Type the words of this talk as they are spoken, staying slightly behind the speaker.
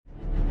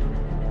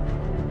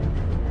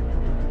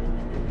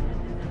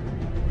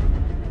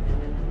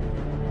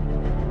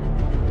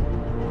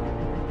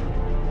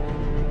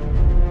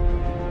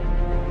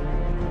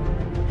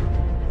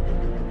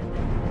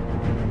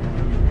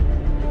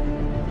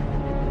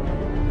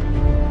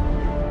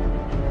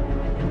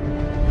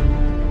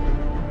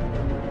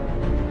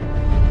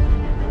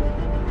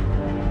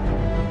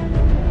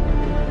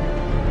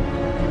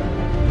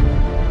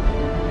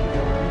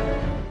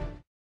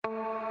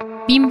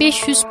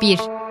1501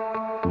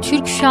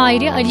 Türk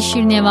şairi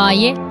Alişir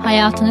Nevai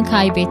hayatını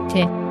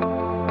kaybetti.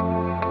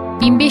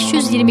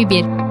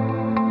 1521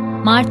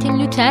 Martin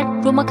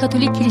Luther Roma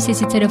Katolik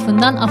Kilisesi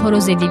tarafından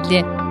aforoz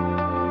edildi.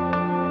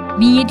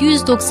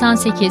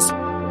 1798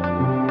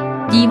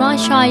 Divan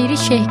şairi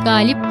Şeyh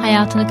Galip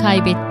hayatını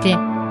kaybetti.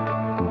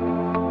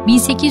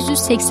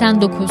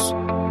 1889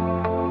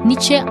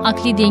 Nietzsche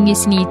akli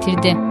dengesini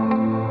yitirdi.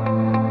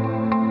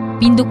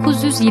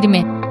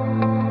 1920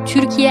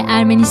 Türkiye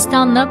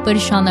Ermenistan'la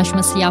barış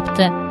anlaşması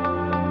yaptı.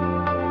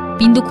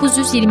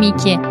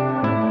 1922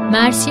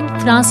 Mersin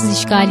Fransız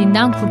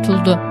işgalinden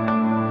kurtuldu.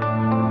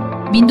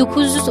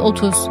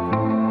 1930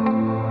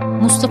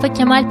 Mustafa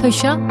Kemal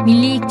Paşa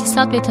Milli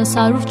İktisat ve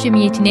Tasarruf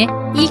Cemiyeti'ne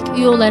ilk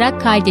üye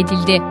olarak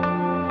kaydedildi.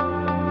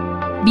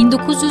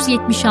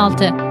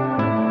 1976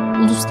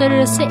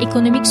 Uluslararası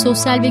Ekonomik,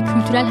 Sosyal ve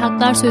Kültürel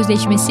Haklar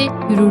Sözleşmesi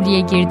yürürlüğe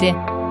girdi.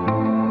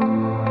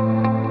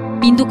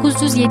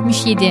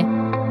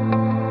 1977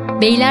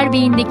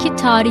 Beylerbeyi'ndeki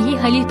tarihi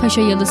Halil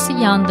Paşa yalısı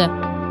yandı.